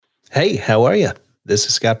Hey, how are you? This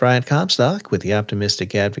is Scott Bryant Comstock with the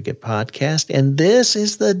Optimistic Advocate podcast, and this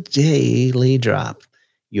is the Daily Drop,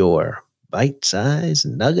 your bite-sized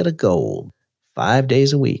nugget of gold, 5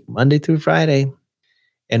 days a week, Monday through Friday.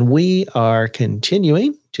 And we are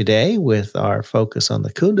continuing today with our focus on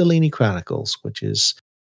the Kundalini Chronicles, which is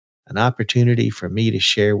an opportunity for me to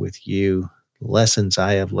share with you lessons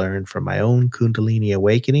I have learned from my own Kundalini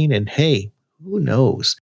awakening. And hey, who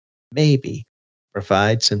knows? Maybe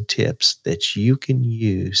provide some tips that you can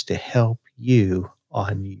use to help you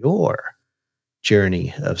on your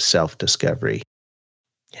journey of self discovery.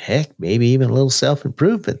 Heck, maybe even a little self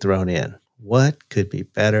improvement thrown in. What could be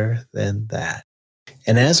better than that?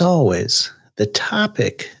 And as always, the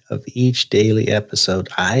topic of each daily episode,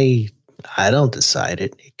 I don't decide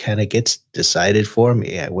it. It kind of gets decided for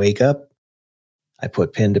me. I wake up, I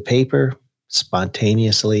put pen to paper,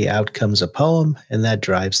 spontaneously out comes a poem, and that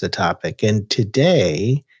drives the topic. And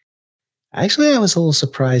today, actually, I was a little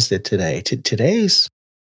surprised at today. Today's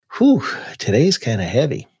kind of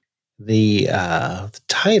heavy. The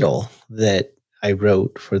title that I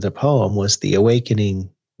wrote for the poem was The Awakening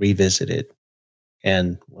Revisited.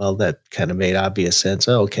 And well, that kind of made obvious sense.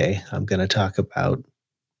 Oh, okay, I'm going to talk about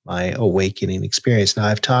my awakening experience. Now,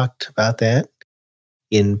 I've talked about that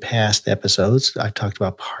in past episodes. I've talked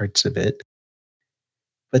about parts of it.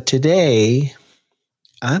 But today,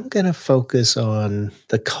 I'm going to focus on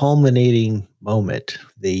the culminating moment,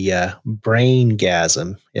 the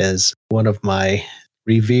braingasm, as one of my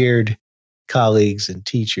revered colleagues and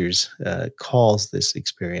teachers calls this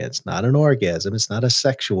experience. Not an orgasm, it's not a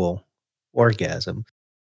sexual orgasm,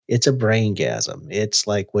 it's a braingasm. It's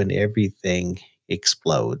like when everything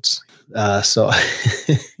explodes. So,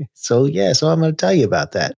 so I'm going to tell you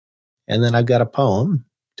about that. And then I've got a poem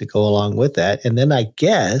to go along with that. And then I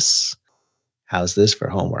guess, how's this for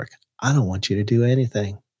homework? I don't want you to do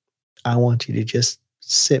anything. I want you to just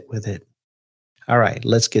sit with it. All right,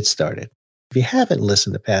 let's get started. If you haven't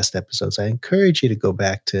listened to past episodes, I encourage you to go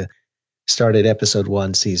back to start at episode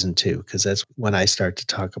 1, season 2, because that's when I start to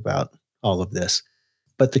talk about all of this.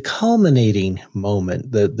 But the culminating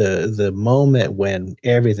moment, the moment when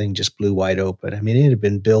everything just blew wide open, I mean, it had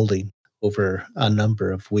been building over a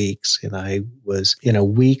number of weeks. And I was in a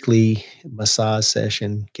weekly massage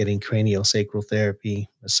session getting craniosacral therapy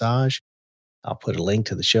massage. I'll put a link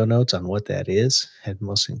to the show notes on what that is. Had the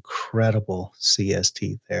most incredible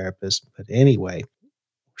CST therapist. But anyway,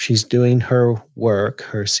 she's doing her work,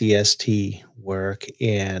 her CST work,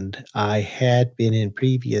 and I had been in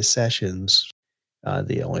previous sessions.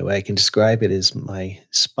 The only way I can describe it is my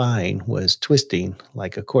spine was twisting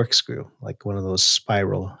like a corkscrew, like one of those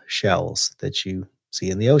spiral shells that you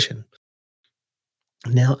see in the ocean.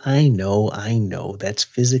 Now, I know that's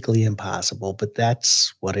physically impossible, but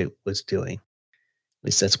that's what it was doing. At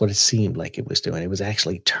least that's what it seemed like it was doing. It was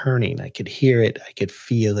actually turning. I could hear it. I could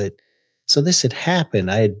feel it. So this had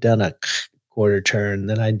happened. I had done a quarter turn,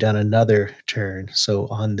 then I'd done another turn. So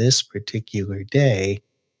on this particular day,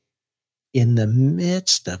 in the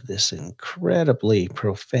midst of this incredibly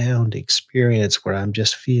profound experience where I'm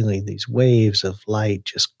just feeling these waves of light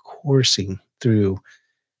just coursing through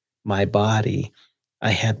my body,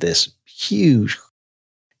 I had this huge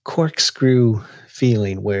corkscrew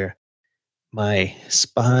feeling where my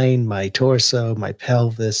spine, my torso, my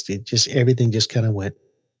pelvis, it just everything just kind of went.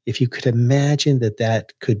 If you could imagine that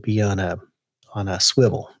that could be on a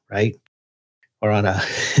swivel, right, or on a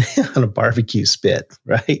on a barbecue spit,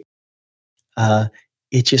 right? Uh,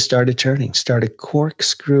 it just started turning, started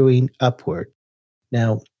corkscrewing upward.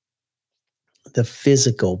 Now, the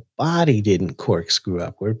physical body didn't corkscrew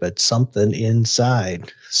upward, but something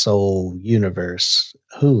inside, soul, universe,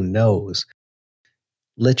 who knows,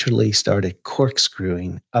 literally started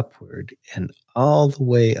corkscrewing upward and all the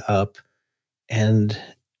way up. And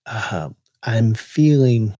uh, I'm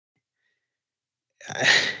feeling,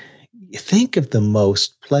 think of the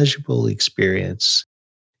most pleasurable experience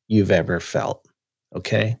you've ever felt.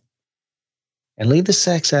 Okay. And leave the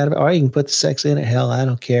sex out of it, or you can put the sex in it. Hell, I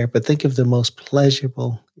don't care. But think of the most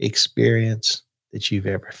pleasurable experience that you've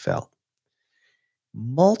ever felt.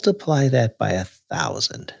 Multiply that by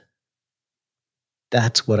 1,000.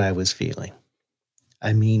 That's what I was feeling.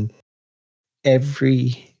 I mean,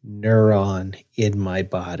 every neuron in my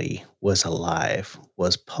body was alive,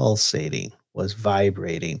 was pulsating, was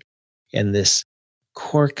vibrating. And this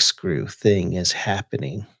corkscrew thing is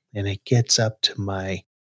happening. And it gets up to my,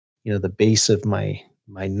 the base of my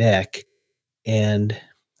neck. And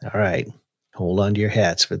all right, hold on to your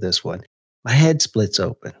hats for this one. My head splits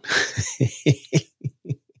open.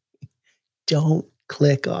 Don't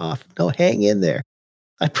click off. No, hang in there.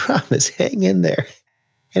 I promise, hang in there.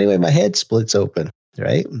 Anyway, my head splits open,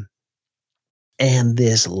 right? And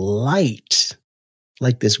this light,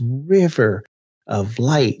 like this river of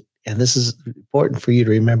light, and this is important for you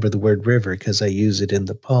to remember the word river because I use it in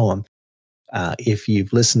the poem. If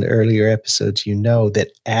you've listened to earlier episodes, you know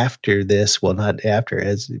that after this, well, not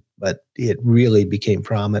after, but it really became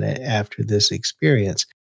prominent after this experience.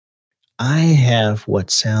 I have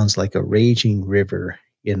what sounds like a raging river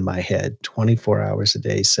in my head 24 hours a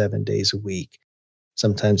day, 7 days a week.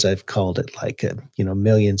 Sometimes I've called it like a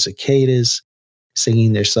million cicadas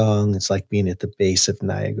singing their song. It's like being at the base of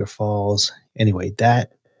Niagara Falls. Anyway,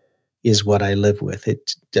 that is what I live with.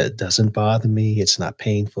 It doesn't bother me. It's not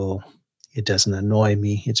painful. It doesn't annoy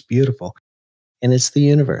me. It's beautiful. And it's the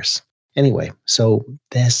universe. Anyway, so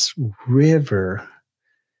this river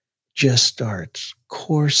just starts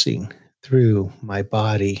coursing through my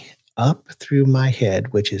body, up through my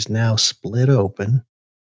head, which is now split open,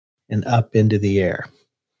 and up into the air.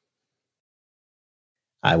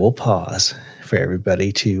 I will pause for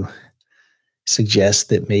everybody to suggest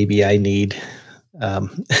that maybe I need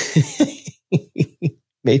um,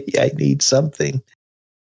 maybe I need something.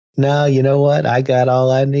 No, you know what? I got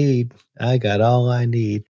all I need. I got all I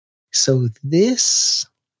need. So this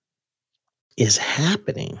is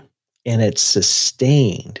happening and it's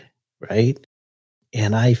sustained, right?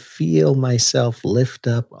 And I feel myself lift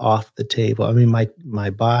up off the table. I mean, my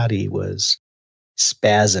body was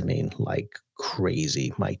spasming like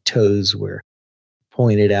crazy. My toes were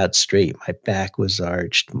pointed out straight. My back was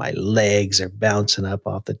arched. My legs are bouncing up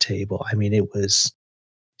off the table. I mean, it was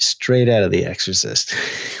straight out of The Exorcist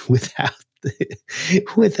without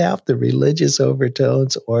without the religious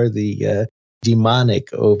overtones or the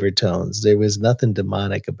demonic overtones. There was nothing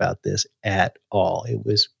demonic about this at all. It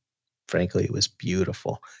was, frankly, it was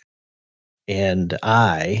beautiful. And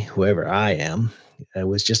I, whoever I am, I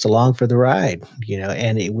was just along for the ride,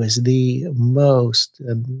 and it was the most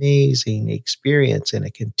amazing experience. And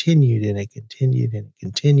it continued and it continued and it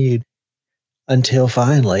continued until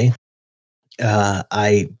finally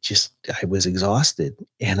I was exhausted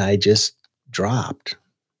and I just dropped,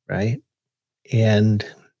 right? And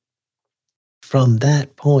from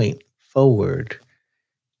that point forward,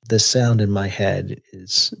 the sound in my head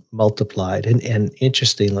is multiplied. And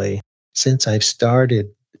interestingly, since I've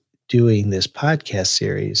started doing this podcast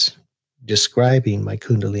series describing my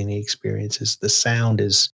Kundalini experiences, the sound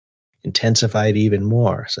is intensified even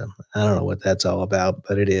more. So I don't know what that's all about,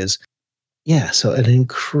 but it is. Yeah, so an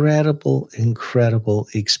incredible, incredible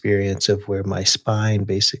experience of where my spine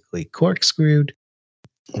basically corkscrewed,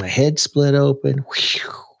 my head split open,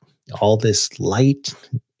 whew, all this light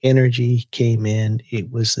energy came in. It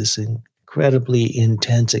was this incredibly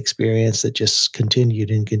intense experience that just continued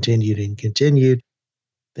and continued and continued.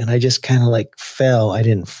 Then I just kind of like fell. I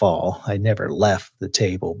didn't fall. I never left the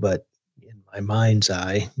table, but in my mind's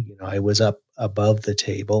eye, I was up above the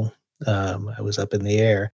table. I was up in the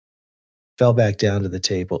air, fell back down to the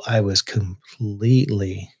table. I was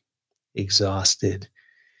completely exhausted,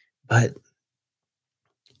 but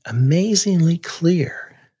amazingly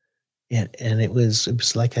clear. And it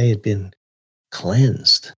was like I had been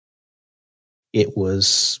cleansed. It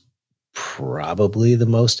was probably the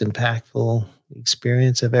most impactful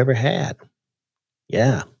experience I've ever had.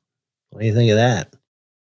 Yeah. What do you think of that?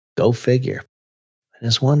 Go figure. And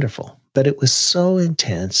it's wonderful. But it was so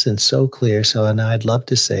intense and so clear. So, and I'd love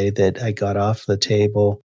to say that I got off the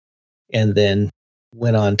table and then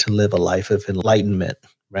went on to live a life of enlightenment,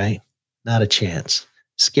 right? Not a chance.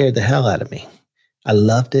 Scared the hell out of me. I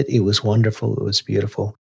loved it. It was wonderful. It was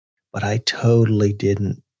beautiful. But I totally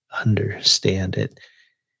didn't understand it.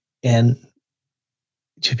 And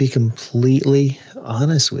to be completely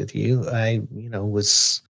honest with you, I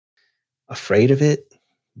was afraid of it,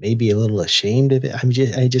 maybe a little ashamed of it.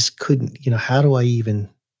 I just couldn't, how do I even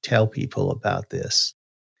tell people about this?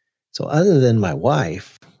 So other than my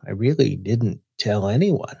wife, I really didn't tell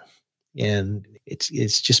anyone. And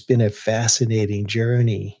it's just been a fascinating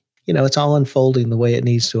journey. It's all unfolding the way it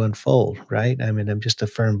needs to unfold, right? I mean, I'm just a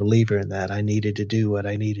firm believer in that. I needed to do what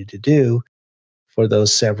I needed to do for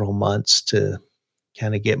those several months to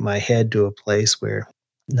kind of get my head to a place where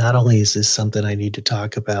not only is this something I need to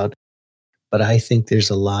talk about, but I think there's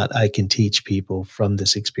a lot I can teach people from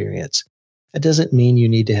this experience. That doesn't mean you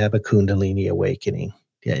need to have a Kundalini awakening.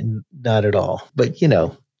 Yeah, not at all. But,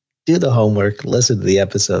 do the homework, listen to the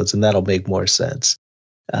episodes, and that'll make more sense.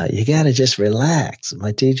 You got to just relax.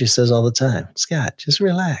 My teacher says all the time, Scott, just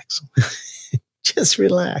relax. Just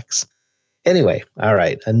relax. Anyway, all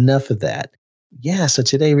right, enough of that. Yeah, so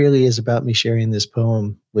today really is about me sharing this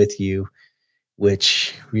poem with you,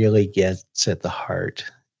 which really gets at the heart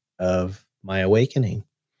of my awakening.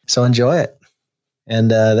 So enjoy it.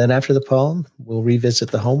 And then after the poem, we'll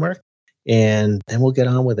revisit the homework and then we'll get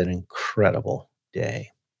on with an incredible day.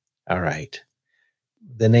 All right.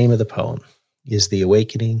 The name of the poem is The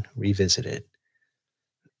Awakening Revisited.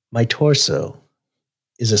 My torso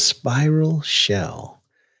is a spiral shell,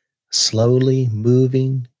 slowly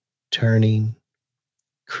moving, turning,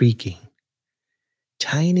 creaking.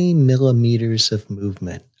 Tiny millimeters of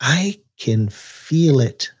movement. I can feel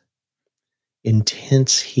it.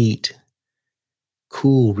 Intense heat,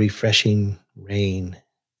 cool, refreshing rain.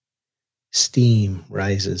 Steam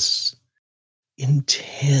rises.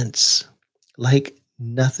 Intense, like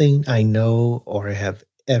nothing I know or have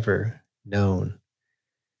ever known.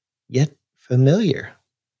 Yet familiar.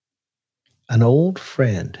 An old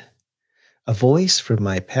friend. A voice from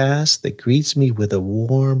my past that greets me with a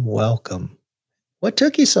warm welcome. What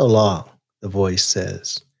took you so long? The voice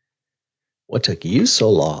says. What took you so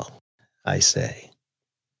long? I say.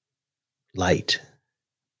 Light,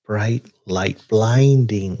 bright light,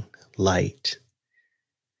 blinding light.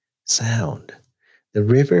 Sound. The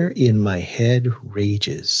river in my head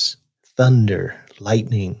rages. Thunder,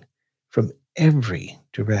 lightning from every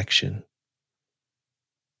direction.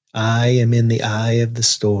 I am in the eye of the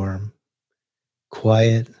storm.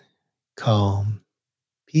 Quiet, calm,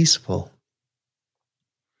 peaceful.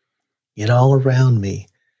 Yet all around me,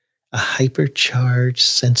 a hypercharged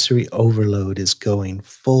sensory overload is going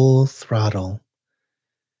full throttle.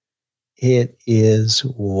 It is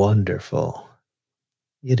wonderful.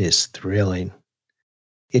 It is thrilling.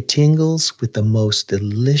 It tingles with the most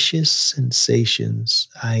delicious sensations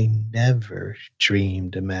I never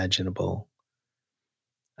dreamed imaginable.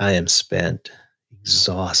 I am spent,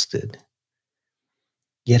 exhausted,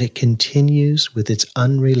 yet it continues with its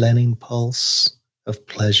unrelenting pulse of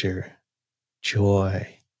pleasure, joy,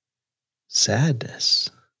 sadness,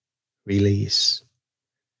 release.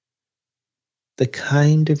 The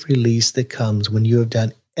kind of release that comes when you have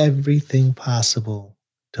done everything possible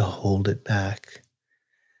to hold it back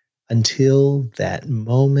until that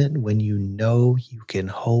moment when you know you can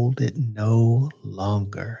hold it no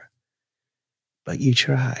longer. But you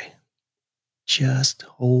try. Just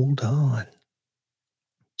hold on.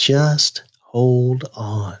 Just hold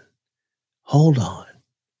on. Hold on.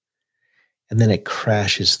 And then it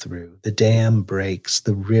crashes through. The dam breaks.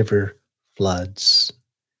 The river floods.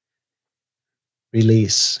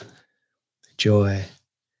 Release, joy,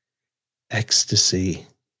 ecstasy,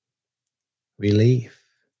 relief,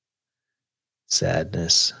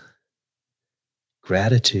 sadness,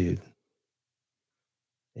 gratitude,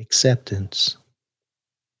 acceptance.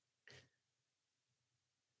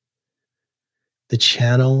 The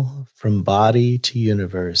channel from body to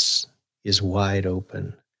universe is wide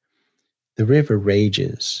open. The river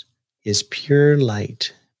rages, is pure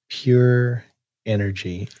light, pure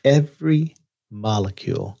energy. Every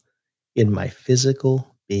molecule in my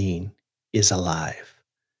physical being is alive,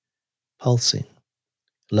 pulsing,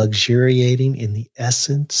 luxuriating in the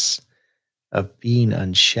essence of being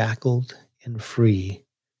unshackled and free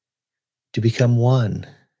to become one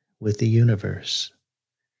with the universe.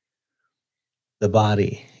 The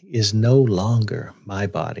body is no longer my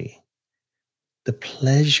body. The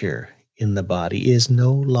pleasure in the body is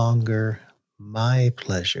no longer my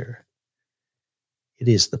pleasure. It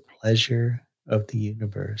is the pleasure of the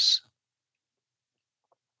universe.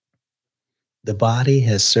 The body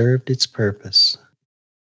has served its purpose.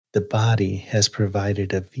 The body has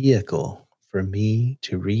provided a vehicle for me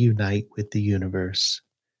to reunite with the universe.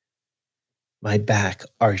 My back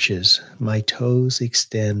arches, my toes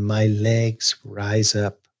extend, my legs rise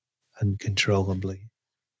up uncontrollably.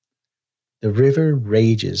 The river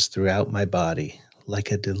rages throughout my body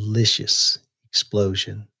like a delicious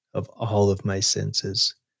explosion of all of my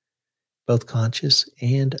senses, both conscious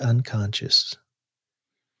and unconscious.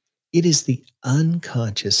 It is the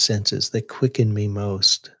unconscious senses that quicken me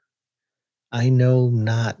most. I know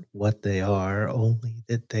not what they are, only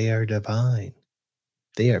that they are divine.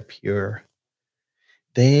 They are pure.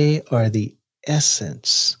 They are the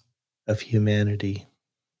essence of humanity.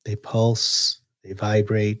 They pulse, they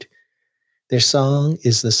vibrate. Their song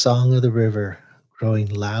is the song of the river, growing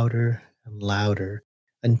louder and louder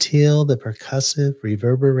until the percussive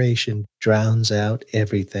reverberation drowns out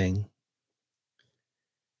everything.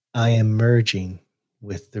 I am merging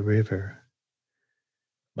with the river.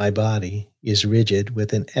 My body is rigid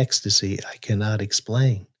with an ecstasy I cannot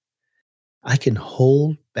explain. I can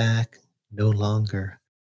hold back no longer.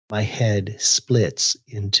 My head splits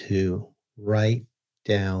into right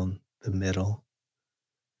down the middle.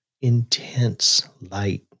 Intense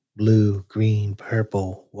light, blue, green,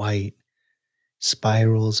 purple, white,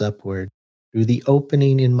 spirals upward. through the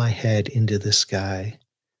opening in my head into the sky.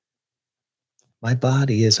 My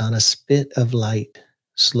body is on a spit of light,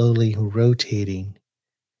 slowly rotating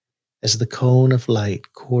as the cone of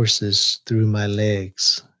light courses through my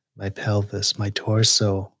legs, my pelvis, my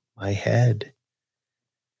torso, my head,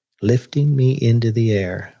 lifting me into the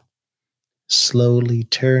air, slowly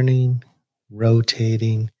turning,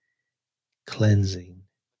 rotating, cleansing.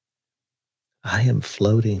 I am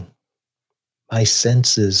floating. My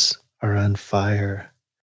senses are on fire.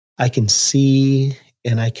 I can see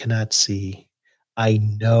and I cannot see. I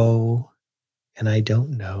know and I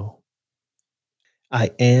don't know.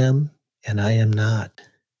 I am and I am not.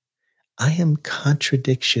 I am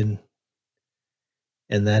contradiction,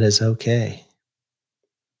 and that is okay.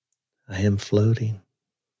 I am floating.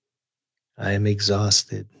 I am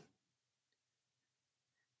exhausted.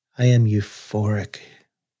 I am euphoric.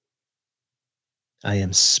 I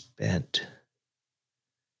am spent.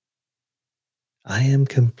 I am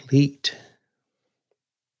complete.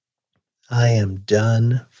 I am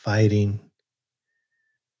done fighting.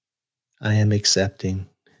 I am accepting.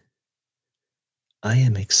 I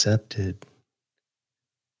am accepted.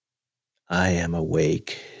 I am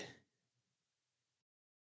awake.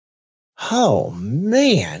 Oh,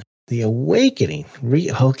 man. The Awakening.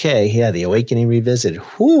 The Awakening Revisited.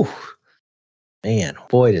 Whew. Man,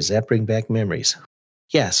 boy, does that bring back memories.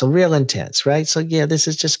 Yeah, so real intense, right? So, yeah, this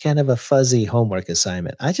is just kind of a fuzzy homework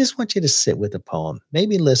assignment. I just want you to sit with the poem,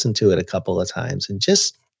 maybe listen to it a couple of times, and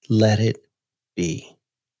just let it be.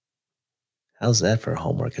 How's that for a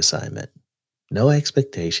homework assignment? No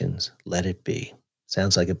expectations, let it be.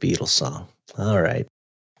 Sounds like a Beatles song. All right.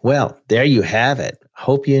 Well, there you have it.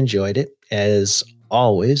 Hope you enjoyed it. As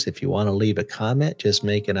always, if you want to leave a comment, just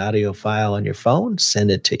make an audio file on your phone,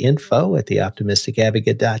 send it to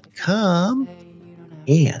info@theoptimisticadvocate.com,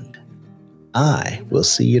 and I will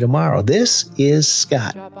see you tomorrow. This is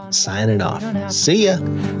Scott signing off. See ya.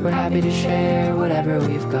 We're happy to share whatever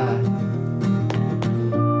we've got.